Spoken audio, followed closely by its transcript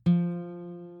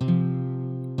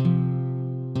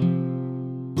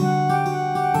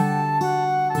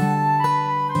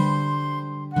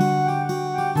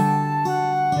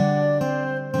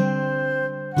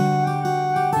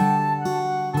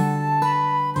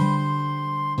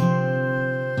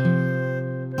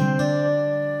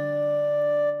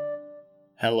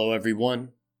Hello,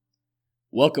 everyone.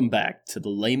 Welcome back to The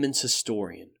Layman's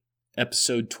Historian,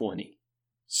 Episode 20,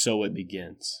 So It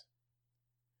Begins.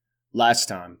 Last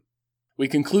time, we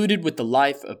concluded with the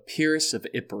life of Pyrrhus of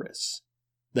Epirus,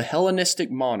 the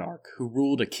Hellenistic monarch who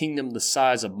ruled a kingdom the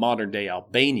size of modern-day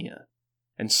Albania,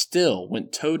 and still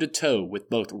went toe-to-toe with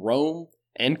both Rome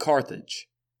and Carthage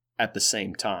at the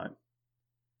same time.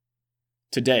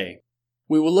 Today,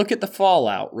 we will look at the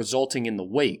fallout resulting in the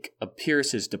wake of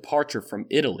Pyrrhus's departure from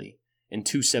Italy in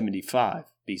 275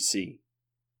 BC.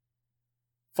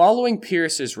 Following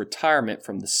Pyrrhus's retirement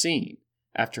from the scene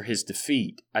after his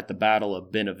defeat at the Battle of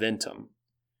Beneventum,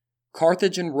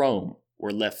 Carthage and Rome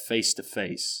were left face to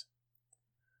face.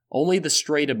 Only the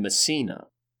Strait of Messina,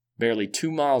 barely 2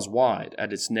 miles wide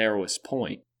at its narrowest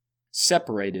point,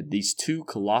 separated these two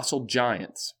colossal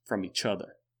giants from each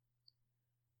other.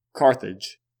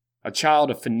 Carthage, a child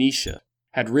of Phoenicia,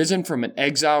 had risen from an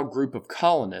exiled group of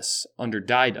colonists under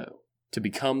Dido to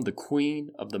become the queen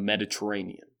of the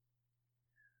Mediterranean.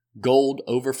 Gold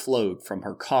overflowed from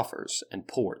her coffers and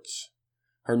ports.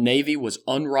 Her navy was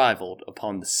unrivaled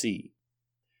upon the sea,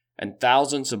 and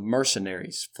thousands of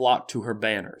mercenaries flocked to her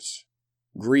banners,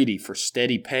 greedy for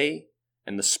steady pay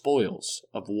and the spoils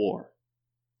of war.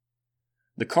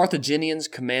 The Carthaginians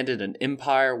commanded an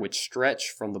empire which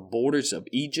stretched from the borders of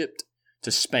Egypt to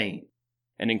Spain,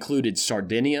 and included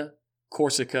Sardinia,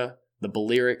 Corsica, the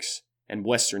Balearics, and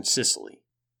western Sicily,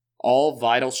 all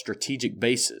vital strategic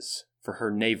bases for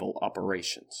her naval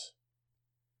operations.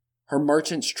 Her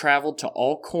merchants traveled to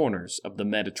all corners of the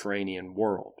Mediterranean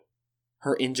world.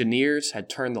 Her engineers had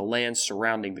turned the land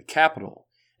surrounding the capital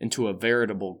into a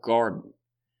veritable garden,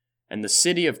 and the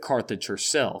city of Carthage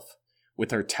herself, with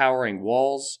her towering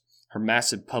walls, her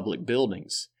massive public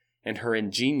buildings, and her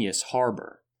ingenious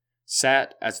harbor,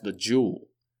 sat as the jewel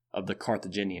of the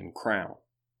Carthaginian crown.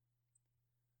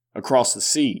 Across the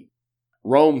sea,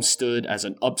 Rome stood as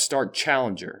an upstart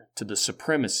challenger to the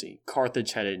supremacy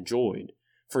Carthage had enjoyed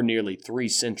for nearly 3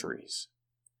 centuries.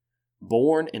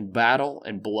 Born in battle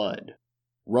and blood,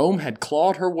 Rome had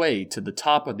clawed her way to the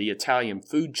top of the Italian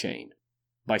food chain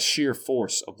by sheer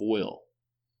force of will.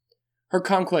 Her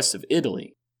conquest of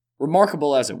Italy,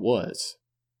 remarkable as it was,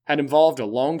 had involved a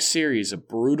long series of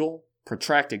brutal,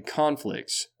 protracted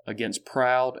conflicts against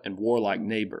proud and warlike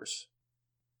neighbors.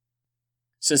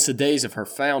 Since the days of her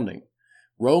founding,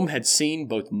 Rome had seen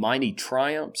both mighty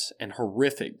triumphs and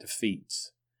horrific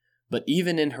defeats. But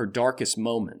even in her darkest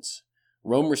moments,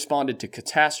 Rome responded to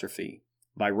catastrophe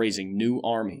by raising new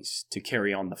armies to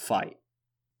carry on the fight.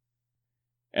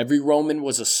 Every Roman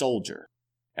was a soldier,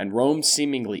 and Rome's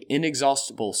seemingly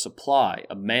inexhaustible supply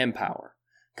of manpower,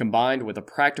 combined with a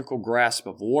practical grasp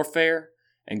of warfare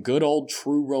and good old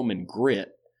true Roman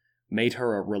grit, made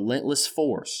her a relentless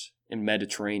force in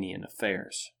Mediterranean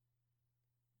affairs.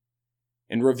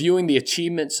 In reviewing the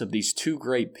achievements of these two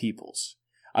great peoples,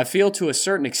 I feel to a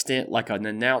certain extent like an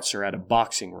announcer at a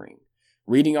boxing ring,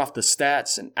 reading off the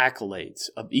stats and accolades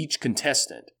of each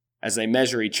contestant as they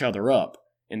measure each other up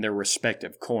in their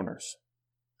respective corners.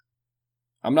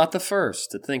 I'm not the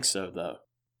first to think so, though.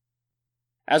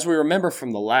 As we remember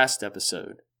from the last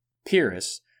episode,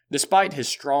 Pyrrhus, despite his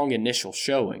strong initial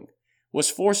showing, was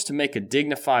forced to make a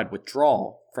dignified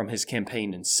withdrawal from his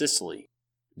campaign in Sicily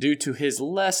due to his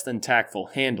less than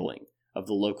tactful handling of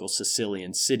the local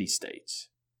Sicilian city-states.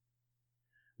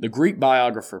 The Greek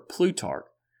biographer Plutarch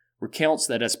recounts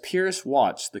that as Pyrrhus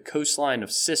watched the coastline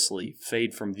of Sicily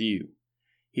fade from view,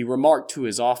 he remarked to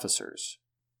his officers,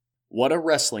 "What a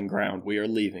wrestling ground we are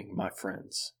leaving, my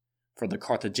friends, for the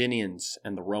Carthaginians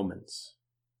and the Romans."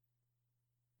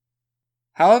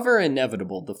 However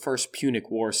inevitable the First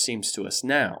Punic War seems to us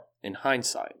now, in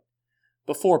hindsight,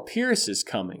 before Pyrrhus's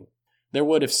coming, there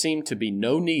would have seemed to be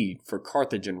no need for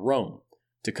Carthage and Rome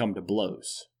to come to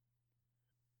blows.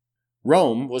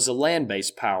 Rome was a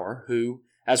land-based power who,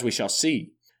 as we shall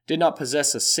see, did not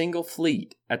possess a single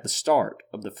fleet at the start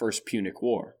of the First Punic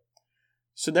War,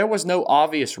 so there was no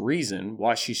obvious reason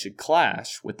why she should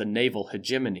clash with the naval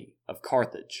hegemony of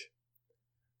Carthage.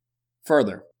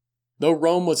 Further, though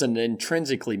Rome was an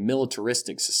intrinsically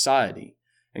militaristic society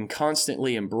and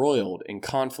constantly embroiled in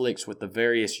conflicts with the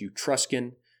various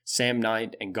Etruscan,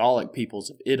 Samnite, and Gallic peoples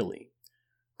of Italy,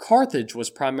 Carthage was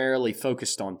primarily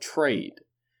focused on trade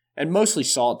and mostly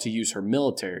sought to use her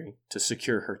military to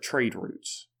secure her trade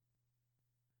routes.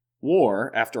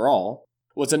 War, after all,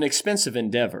 was an expensive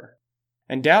endeavor,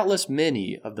 and doubtless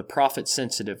many of the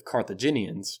profit-sensitive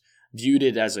Carthaginians viewed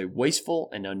it as a wasteful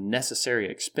and unnecessary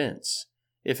expense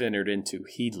if entered into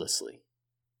heedlessly.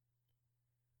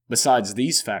 Besides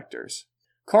these factors,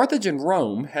 Carthage and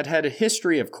Rome had had a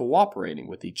history of cooperating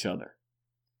with each other.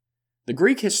 The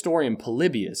Greek historian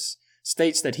Polybius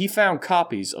states that he found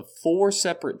copies of 4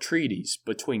 separate treaties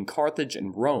between Carthage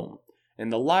and Rome in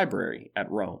the library at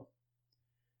Rome.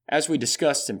 As we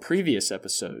discussed in previous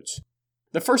episodes,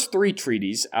 the first 3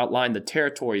 treaties outlined the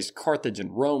territories Carthage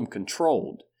and Rome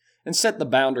controlled and set the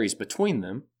boundaries between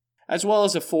them, as well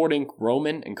as affording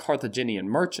Roman and Carthaginian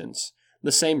merchants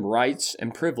the same rights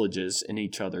and privileges in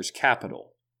each other's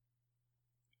capital.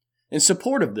 In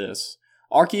support of this,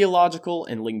 archaeological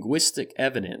and linguistic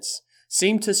evidence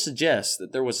seem to suggest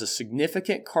that there was a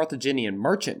significant Carthaginian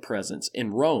merchant presence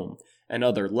in Rome and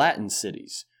other Latin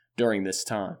cities during this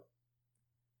time.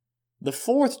 The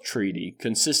 4th treaty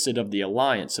consisted of the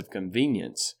alliance of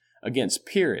convenience against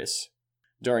Pyrrhus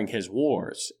during his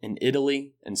wars in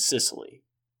Italy and Sicily.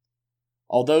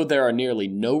 Although there are nearly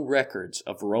no records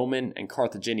of Roman and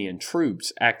Carthaginian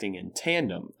troops acting in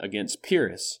tandem against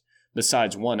Pyrrhus,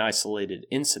 besides one isolated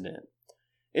incident,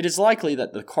 it is likely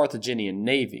that the Carthaginian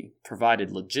navy provided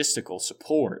logistical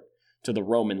support to the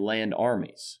Roman land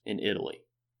armies in Italy.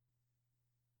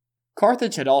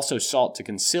 Carthage had also sought to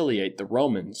conciliate the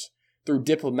Romans through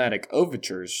diplomatic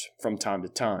overtures from time to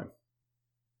time.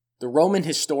 The Roman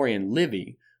historian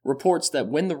Livy reports that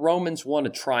when the Romans won a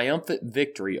triumphant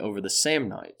victory over the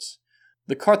Samnites,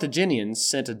 the Carthaginians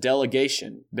sent a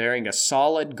delegation bearing a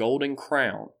solid golden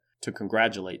crown to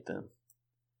congratulate them.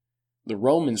 The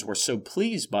Romans were so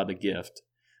pleased by the gift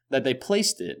that they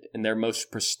placed it in their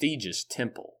most prestigious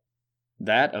temple,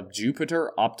 that of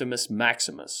Jupiter Optimus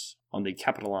Maximus on the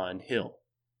Capitoline Hill.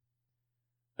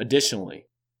 Additionally,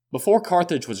 before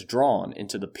Carthage was drawn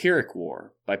into the Pyrrhic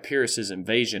War by Pyrrhus's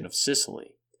invasion of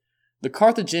Sicily, the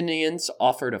Carthaginians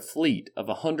offered a fleet of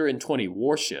 120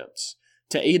 warships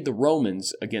to aid the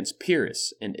Romans against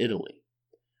Pyrrhus in Italy,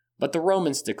 but the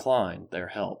Romans declined their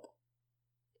help.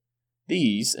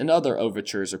 These and other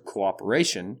overtures of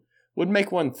cooperation would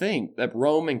make one think that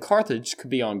Rome and Carthage could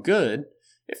be on good,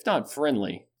 if not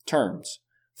friendly, terms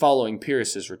following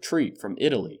Pyrrhus's retreat from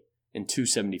Italy in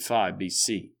 275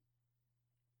 BC.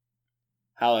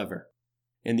 However,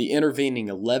 in the intervening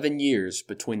 11 years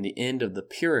between the end of the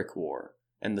Pyrrhic War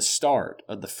and the start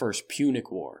of the First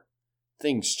Punic War,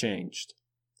 things changed.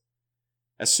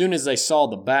 As soon as they saw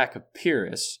the back of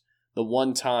Pyrrhus, the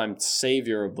one-time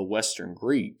savior of the Western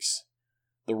Greeks,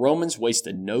 the Romans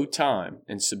wasted no time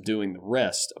in subduing the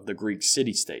rest of the Greek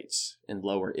city-states in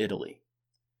Lower Italy.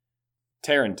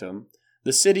 Tarentum,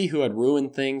 the city who had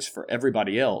ruined things for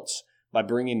everybody else by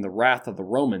bringing the wrath of the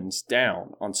Romans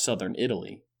down on southern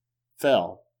Italy,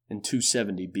 fell in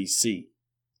 270 BC.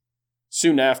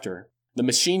 Soon after, the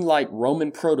machine-like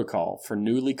Roman protocol for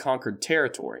newly conquered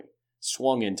territory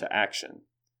swung into action.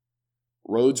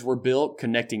 Roads were built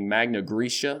connecting Magna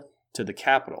Graecia to the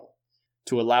capital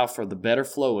to allow for the better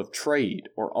flow of trade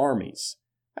or armies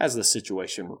as the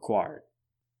situation required.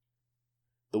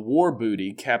 The war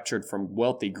booty captured from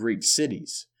wealthy Greek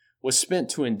cities was spent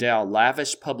to endow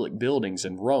lavish public buildings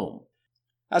in Rome,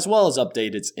 as well as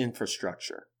update its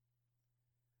infrastructure.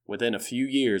 Within a few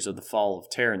years of the fall of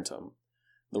Tarentum,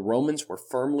 the Romans were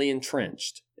firmly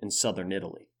entrenched in southern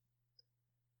Italy.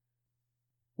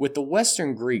 With the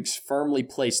Western Greeks firmly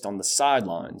placed on the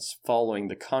sidelines following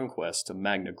the conquest of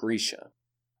Magna Graecia,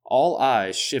 all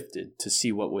eyes shifted to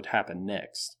see what would happen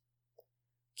next.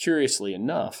 Curiously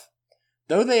enough,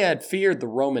 though they had feared the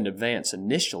Roman advance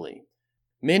initially,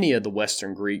 many of the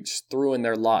Western Greeks threw in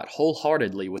their lot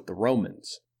wholeheartedly with the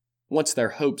Romans, once their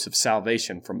hopes of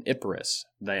salvation from Epirus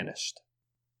vanished.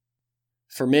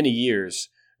 For many years,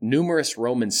 numerous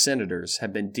Roman senators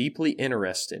had been deeply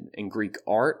interested in Greek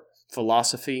art,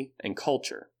 philosophy, and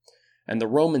culture, and the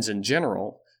Romans in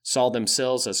general saw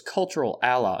themselves as cultural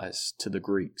allies to the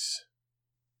Greeks.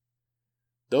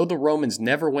 Though the Romans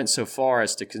never went so far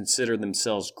as to consider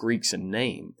themselves Greeks in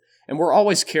name, and were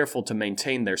always careful to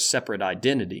maintain their separate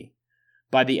identity,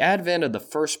 by the advent of the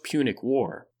First Punic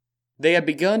War, they had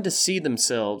begun to see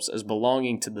themselves as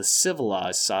belonging to the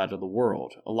civilized side of the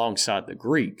world alongside the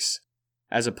Greeks,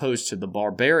 as opposed to the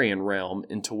barbarian realm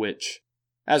into which,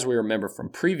 as we remember from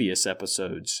previous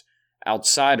episodes,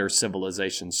 outsider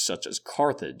civilizations such as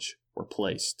Carthage were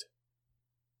placed.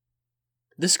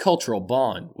 This cultural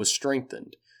bond was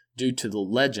strengthened due to the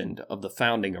legend of the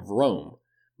founding of Rome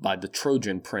by the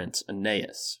Trojan prince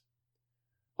Aeneas.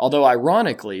 Although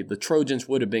ironically, the Trojans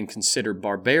would have been considered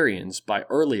barbarians by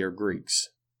earlier Greeks.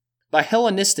 By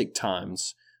Hellenistic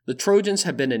times, the Trojans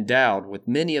had been endowed with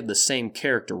many of the same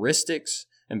characteristics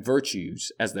and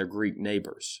virtues as their Greek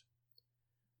neighbors.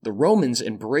 The Romans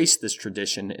embraced this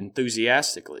tradition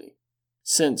enthusiastically,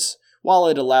 since, while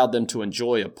it allowed them to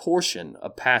enjoy a portion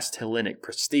of past Hellenic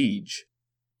prestige,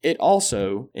 It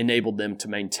also enabled them to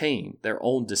maintain their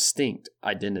own distinct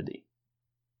identity.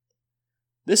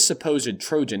 This supposed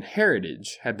Trojan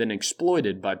heritage had been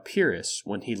exploited by Pyrrhus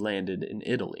when he landed in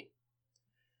Italy.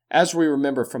 As we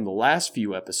remember from the last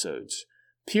few episodes,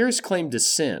 Pyrrhus claimed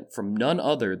descent from none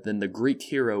other than the Greek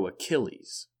hero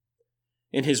Achilles.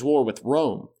 In his war with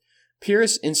Rome,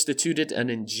 Pyrrhus instituted an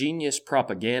ingenious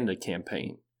propaganda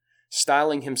campaign,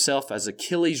 styling himself as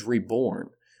Achilles reborn,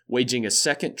 waging a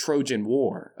second Trojan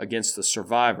War against the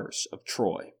survivors of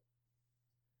Troy.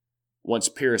 Once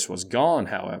Pyrrhus was gone,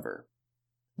 however,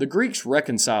 the Greeks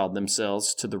reconciled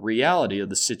themselves to the reality of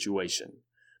the situation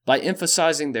by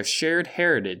emphasizing their shared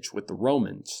heritage with the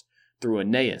Romans through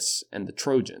Aeneas and the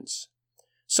Trojans,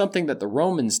 something that the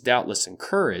Romans doubtless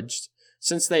encouraged,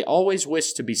 since they always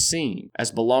wished to be seen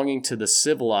as belonging to the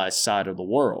civilized side of the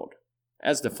world,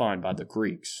 as defined by the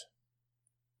Greeks.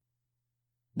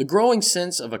 The growing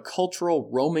sense of a cultural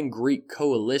Roman-Greek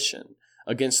coalition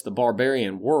against the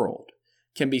barbarian world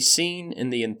can be seen in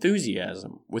the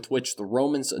enthusiasm with which the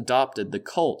Romans adopted the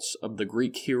cults of the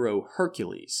Greek hero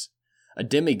Hercules, a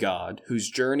demigod whose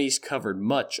journeys covered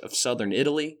much of southern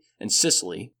Italy and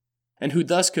Sicily, and who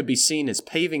thus could be seen as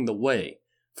paving the way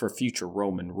for future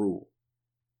Roman rule.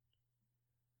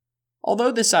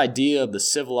 Although this idea of the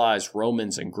civilized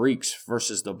Romans and Greeks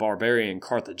versus the barbarian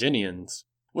Carthaginians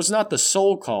was not the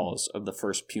sole cause of the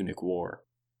First Punic War,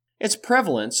 its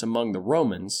prevalence among the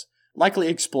Romans likely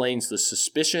explains the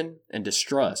suspicion and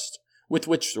distrust with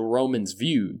which the Romans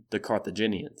viewed the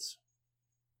Carthaginians.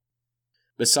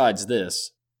 Besides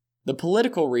this, the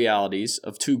political realities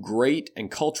of two great and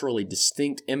culturally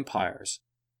distinct empires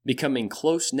becoming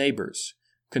close neighbors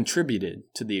contributed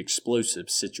to the explosive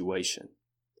situation.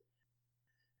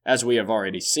 As we have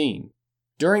already seen,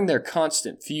 during their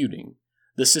constant feuding,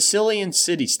 the Sicilian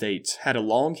city-states had a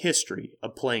long history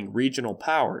of playing regional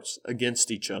powers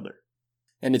against each other,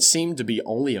 and it seemed to be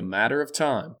only a matter of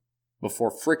time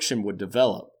before friction would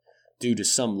develop due to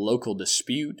some local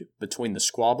dispute between the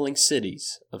squabbling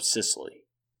cities of Sicily.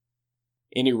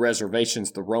 Any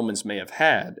reservations the Romans may have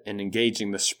had in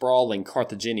engaging the sprawling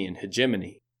Carthaginian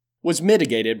hegemony was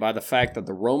mitigated by the fact that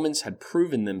the Romans had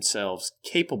proven themselves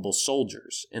capable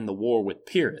soldiers in the war with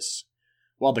Pyrrhus,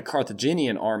 while the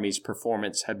Carthaginian army's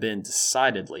performance had been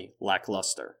decidedly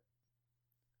lackluster.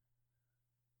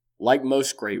 Like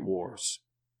most great wars,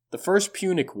 the First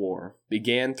Punic War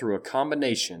began through a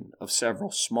combination of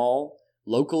several small,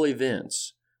 local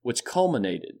events which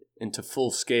culminated into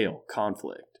full-scale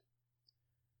conflict.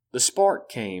 The spark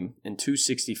came in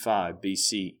 265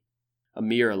 BC, a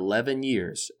mere 11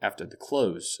 years after the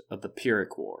close of the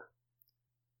Pyrrhic War.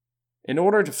 In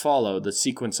order to follow the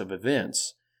sequence of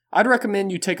events, I'd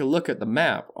recommend you take a look at the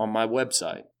map on my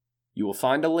website. You will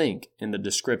find a link in the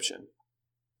description.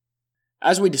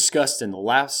 As we discussed in the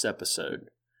last episode,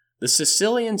 the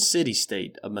Sicilian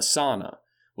city-state of Messana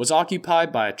was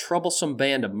occupied by a troublesome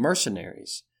band of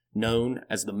mercenaries known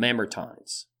as the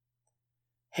Mamertines.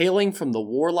 Hailing from the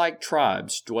warlike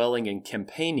tribes dwelling in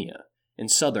Campania in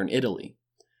southern Italy,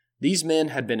 these men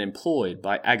had been employed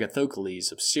by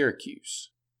Agathocles of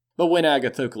Syracuse. But when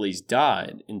Agathocles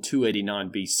died in 289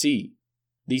 BC,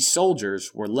 these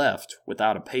soldiers were left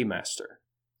without a paymaster.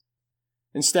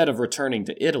 Instead of returning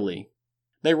to Italy,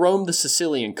 they roamed the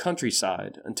Sicilian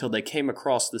countryside until they came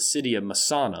across the city of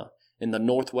Messana in the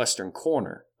northwestern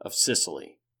corner of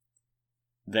Sicily.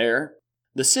 There,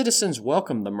 the citizens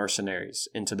welcomed the mercenaries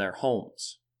into their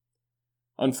homes.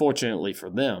 Unfortunately for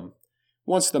them,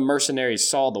 once the mercenaries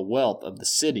saw the wealth of the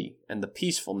city and the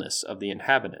peacefulness of the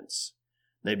inhabitants,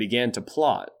 they began to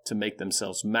plot to make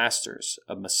themselves masters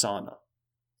of Messana.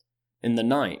 In the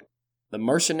night, the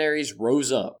mercenaries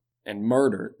rose up and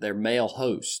murdered their male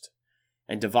host,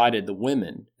 and divided the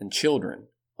women and children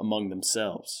among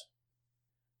themselves.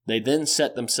 They then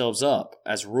set themselves up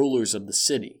as rulers of the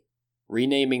city,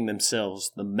 renaming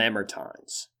themselves the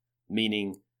Mamertines,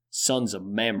 meaning sons of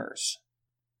Mammers,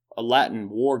 a Latin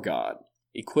war god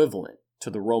equivalent to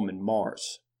the Roman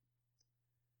Mars.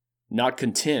 Not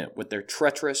content with their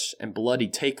treacherous and bloody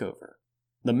takeover,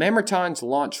 the Mamertines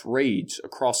launched raids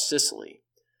across Sicily,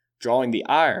 drawing the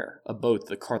ire of both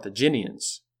the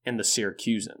Carthaginians and the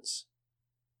Syracusans.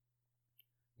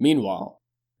 Meanwhile,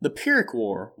 the Pyrrhic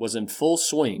War was in full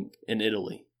swing in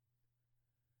Italy.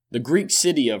 The Greek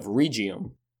city of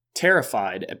Rhegium,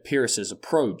 terrified at Pyrrhus's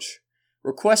approach,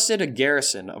 requested a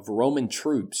garrison of Roman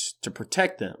troops to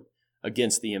protect them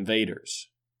against the invaders.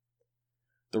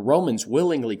 The Romans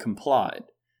willingly complied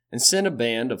and sent a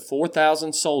band of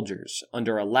 4,000 soldiers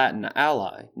under a Latin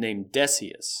ally named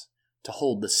Decius to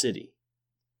hold the city.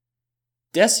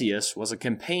 Decius was a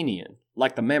Campanian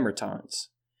like the Mamertines,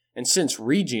 and since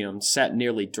Rhegium sat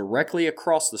nearly directly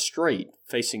across the strait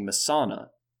facing Messana,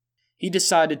 he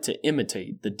decided to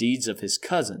imitate the deeds of his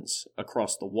cousins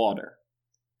across the water.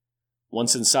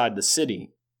 Once inside the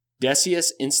city,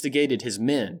 Decius instigated his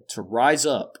men to rise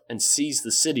up and seize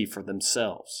the city for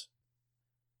themselves.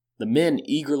 The men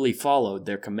eagerly followed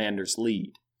their commander's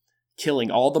lead,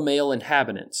 killing all the male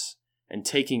inhabitants and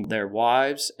taking their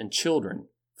wives and children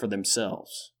for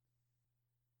themselves.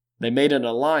 They made an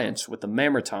alliance with the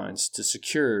Mamertines to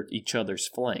secure each other's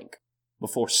flank,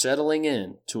 before settling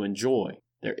in to enjoy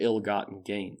their ill-gotten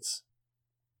gains.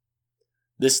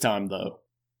 This time, though,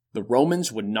 the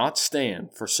Romans would not stand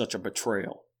for such a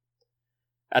betrayal.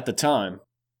 At the time,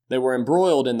 they were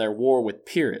embroiled in their war with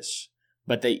Pyrrhus,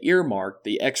 but they earmarked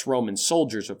the ex-Roman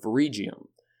soldiers of Rhegium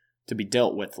to be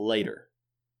dealt with later.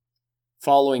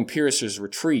 Following Pyrrhus's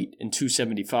retreat in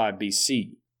 275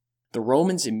 BC, the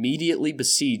Romans immediately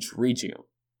besieged Rhegium,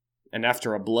 and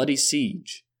after a bloody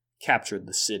siege, captured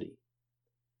the city.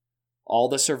 All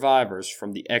the survivors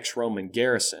from the ex-Roman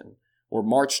garrison were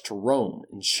marched to Rome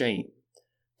in shame,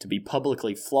 to be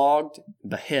publicly flogged and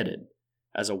beheaded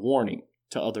as a warning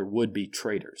to other would-be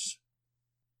traitors.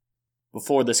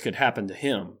 Before this could happen to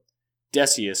him,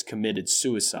 Decius committed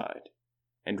suicide,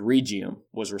 and Rhegium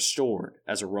was restored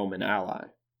as a Roman ally.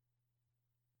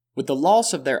 With the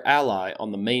loss of their ally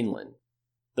on the mainland,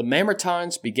 the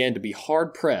Mamertines began to be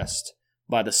hard-pressed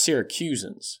by the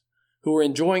Syracusans, who were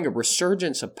enjoying a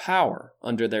resurgence of power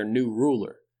under their new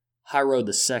ruler, Hiero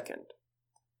II.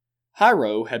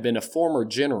 Hiero had been a former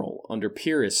general under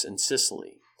Pyrrhus in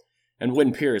Sicily, and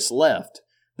when Pyrrhus left,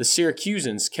 the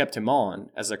Syracusans kept him on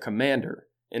as a commander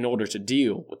in order to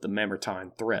deal with the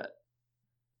Mamertine threat.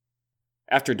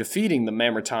 After defeating the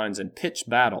Mamertines in pitched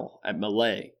battle at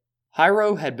Mylae,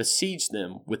 Hiero had besieged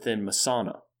them within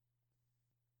Messana.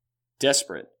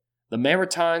 Desperate, the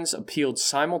Mamertines appealed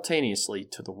simultaneously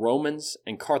to the Romans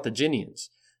and Carthaginians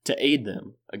to aid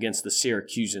them against the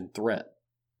Syracusan threat.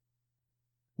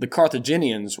 The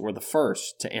Carthaginians were the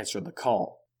first to answer the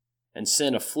call, and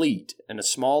sent a fleet and a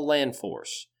small land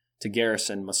force to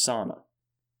garrison Messana.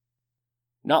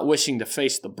 Not wishing to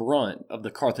face the brunt of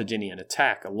the Carthaginian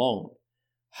attack alone,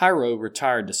 Hiero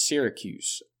retired to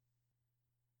Syracuse.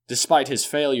 Despite his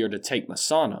failure to take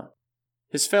Messana,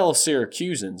 his fellow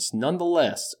Syracusans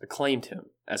nonetheless acclaimed him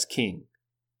as king.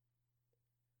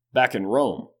 Back in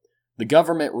Rome, the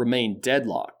government remained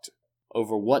deadlocked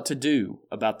over what to do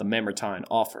about the Mamertine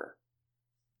offer.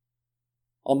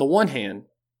 On the one hand,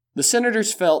 the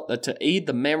senators felt that to aid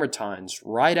the Mamertines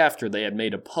right after they had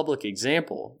made a public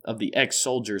example of the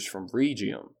ex-soldiers from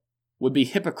Rhegium would be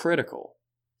hypocritical,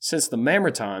 since the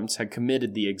Mamertines had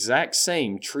committed the exact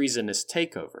same treasonous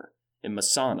takeover in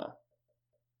Messana.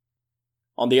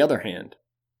 On the other hand,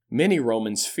 many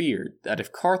Romans feared that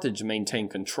if Carthage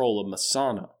maintained control of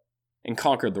Messana and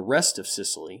conquered the rest of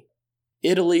Sicily,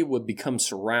 Italy would become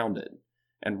surrounded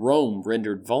and Rome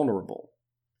rendered vulnerable,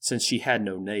 since she had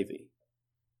no navy.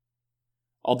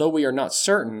 Although we are not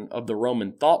certain of the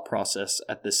Roman thought process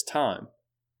at this time,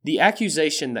 the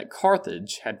accusation that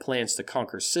Carthage had plans to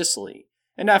conquer Sicily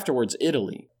and afterwards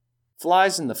Italy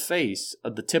flies in the face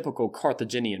of the typical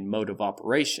Carthaginian mode of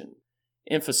operation,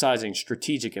 emphasizing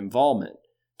strategic involvement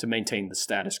to maintain the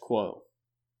status quo.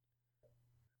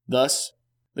 Thus,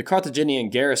 the Carthaginian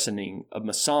garrisoning of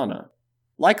Messana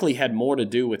likely had more to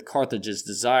do with Carthage's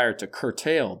desire to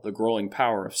curtail the growing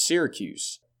power of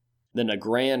Syracuse than a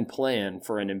grand plan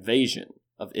for an invasion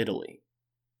of Italy.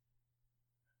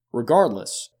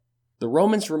 Regardless, the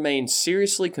Romans remained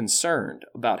seriously concerned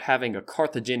about having a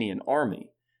Carthaginian army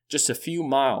just a few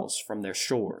miles from their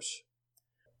shores.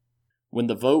 When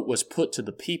the vote was put to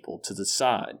the people to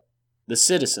decide, the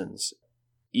citizens,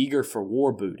 eager for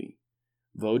war booty,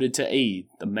 voted to aid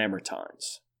the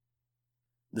Mamertines.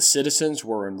 The citizens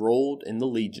were enrolled in the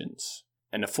legions,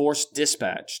 and a force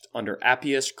dispatched under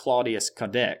Appius Claudius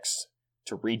Caudex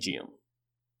to Rhegium.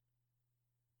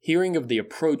 Hearing of the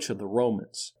approach of the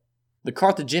Romans, the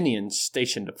Carthaginians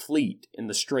stationed a fleet in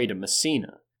the Strait of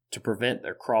Messina to prevent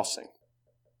their crossing.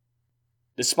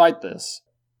 Despite this,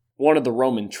 one of the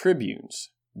Roman tribunes,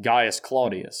 Gaius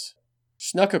Claudius,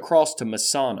 snuck across to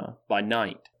Messana by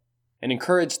night and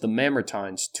encouraged the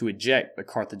Mamertines to eject the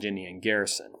Carthaginian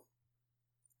garrison.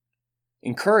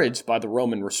 Encouraged by the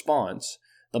Roman response,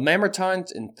 the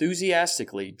Mamertines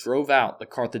enthusiastically drove out the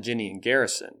Carthaginian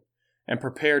garrison and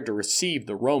prepared to receive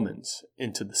the Romans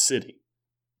into the city.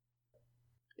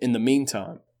 In the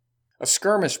meantime, a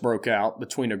skirmish broke out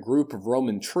between a group of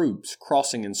Roman troops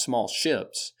crossing in small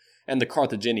ships and the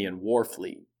Carthaginian war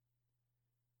fleet.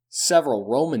 Several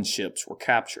Roman ships were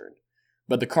captured,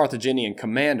 but the Carthaginian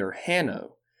commander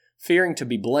Hanno fearing to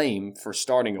be blamed for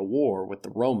starting a war with the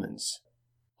Romans,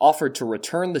 offered to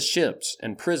return the ships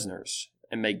and prisoners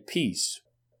and make peace.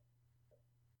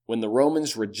 When the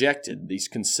Romans rejected these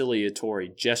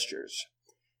conciliatory gestures,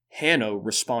 Hanno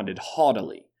responded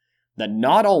haughtily that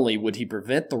not only would he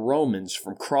prevent the Romans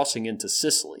from crossing into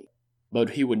Sicily,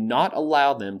 but he would not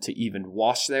allow them to even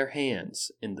wash their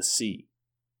hands in the sea.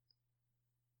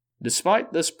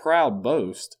 Despite this proud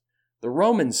boast, the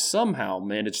Romans somehow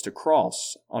managed to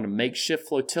cross on a makeshift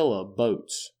flotilla of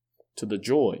boats, to the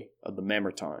joy of the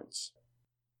Mamertines.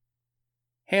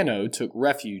 Hanno took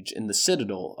refuge in the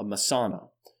citadel of Messana,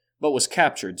 but was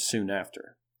captured soon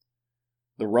after.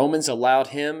 The Romans allowed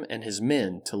him and his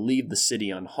men to leave the city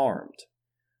unharmed,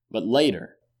 but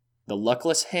later, the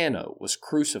luckless Hanno was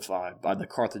crucified by the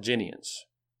Carthaginians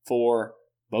for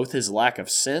both his lack of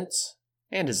sense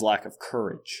and his lack of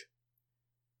courage.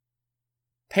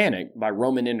 Panicked by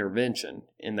Roman intervention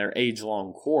in their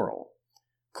age-long quarrel,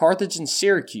 Carthage and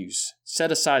Syracuse set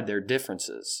aside their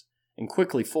differences and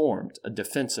quickly formed a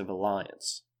defensive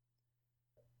alliance.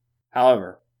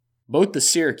 However, both the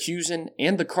Syracusan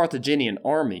and the Carthaginian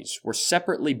armies were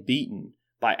separately beaten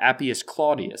by Appius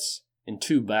Claudius in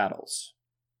 2 battles.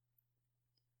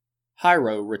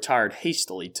 Hiero retired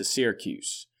hastily to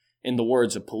Syracuse, in the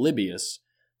words of Polybius,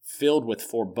 filled with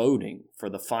foreboding for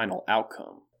the final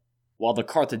outcome, while the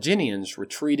Carthaginians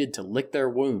retreated to lick their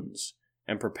wounds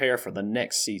and prepare for the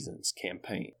next season's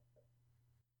campaign.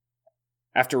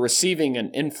 After receiving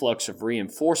an influx of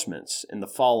reinforcements in the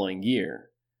following year,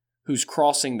 whose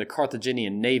crossing the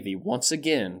Carthaginian navy once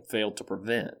again failed to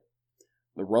prevent,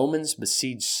 the Romans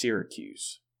besieged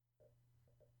Syracuse.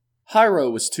 Hiero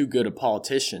was too good a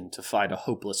politician to fight a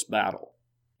hopeless battle,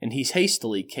 and he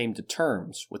hastily came to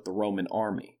terms with the Roman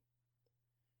army.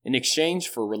 In exchange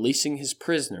for releasing his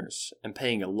prisoners and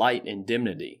paying a light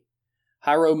indemnity,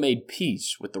 Hiero made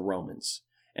peace with the Romans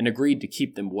and agreed to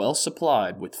keep them well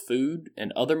supplied with food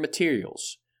and other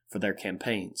materials for their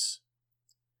campaigns.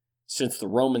 Since the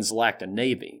Romans lacked a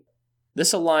navy,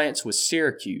 this alliance with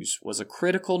Syracuse was a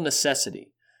critical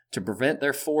necessity to prevent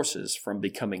their forces from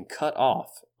becoming cut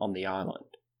off on the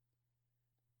island.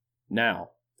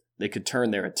 Now, they could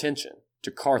turn their attention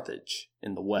to Carthage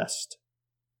in the west.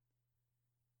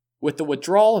 With the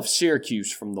withdrawal of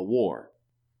Syracuse from the war,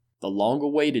 the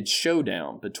long-awaited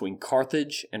showdown between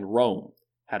Carthage and Rome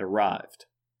had arrived.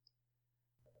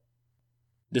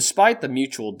 Despite the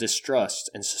mutual distrust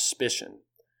and suspicion,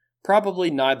 probably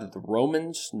neither the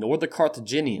Romans nor the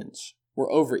Carthaginians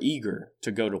were overeager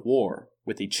to go to war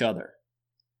with each other.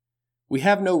 We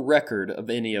have no record of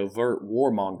any overt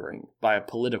warmongering by a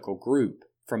political group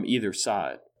from either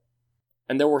side,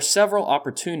 and there were several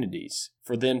opportunities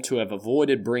for them to have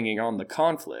avoided bringing on the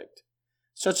conflict,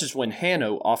 such as when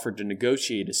Hanno offered to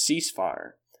negotiate a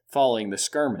ceasefire following the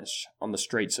skirmish on the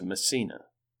Straits of Messina.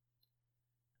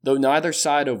 Though neither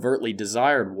side overtly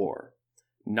desired war,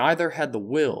 neither had the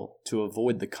will to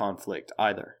avoid the conflict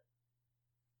either.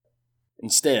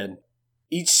 Instead,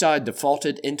 each side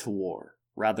defaulted into war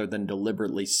rather than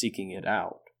deliberately seeking it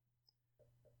out.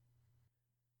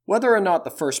 Whether or not the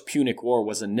First Punic War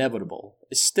was inevitable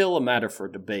is still a matter for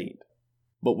debate,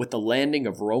 but with the landing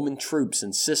of Roman troops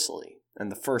in Sicily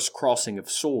and the first crossing of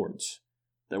swords,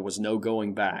 there was no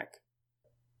going back.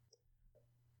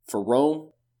 For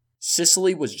Rome,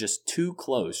 Sicily was just too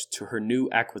close to her new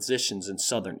acquisitions in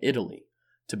southern Italy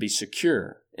to be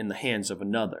secure in the hands of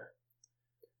another,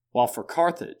 while for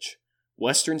Carthage,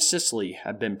 western Sicily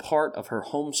had been part of her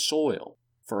home soil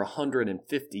for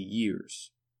 150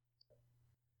 years.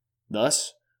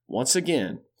 Thus, once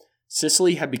again,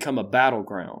 Sicily had become a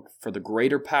battleground for the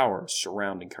greater powers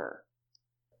surrounding her.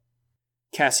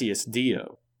 Cassius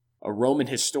Dio, a Roman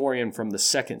historian from the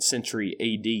 2nd century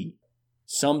AD,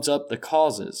 sums up the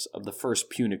causes of the First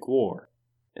Punic War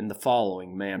in the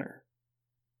following manner.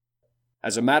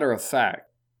 As a matter of fact,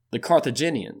 the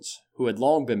Carthaginians, who had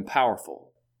long been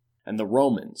powerful, and the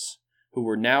Romans, who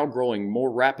were now growing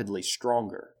more rapidly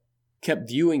stronger, kept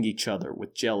viewing each other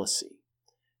with jealousy,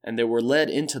 and they were led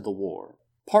into the war,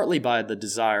 partly by the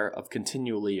desire of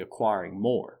continually acquiring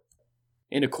more,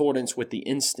 in accordance with the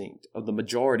instinct of the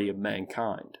majority of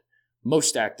mankind,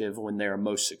 most active when they are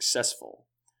most successful,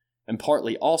 and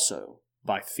partly also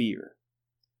by fear.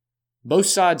 Both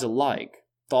sides alike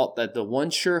thought that the one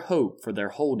sure hope for their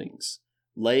holdings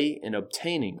lay in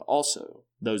obtaining also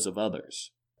those of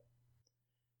others.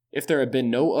 If there had been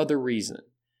no other reason,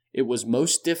 it was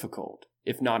most difficult,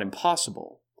 if not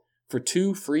impossible, for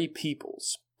two free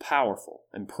peoples, powerful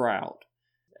and proud,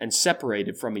 and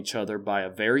separated from each other by a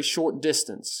very short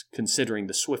distance considering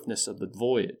the swiftness of the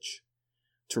voyage,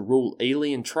 to rule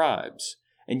alien tribes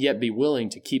and yet be willing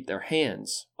to keep their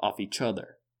hands off each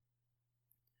other.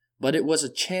 But it was a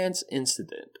chance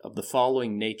incident of the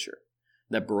following nature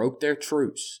that broke their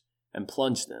truce and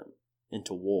plunged them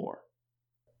into war.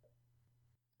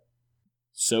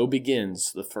 So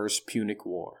begins the First Punic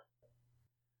War.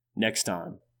 Next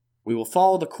time, we will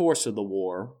follow the course of the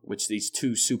war which these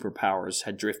two superpowers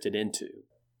had drifted into,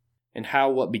 and how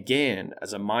what began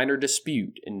as a minor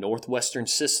dispute in northwestern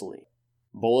Sicily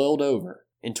boiled over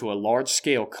into a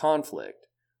large-scale conflict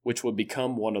which would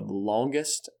become one of the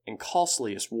longest and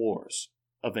costliest wars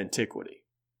of antiquity.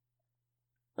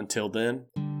 Until then,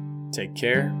 take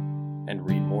care and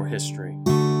read more history.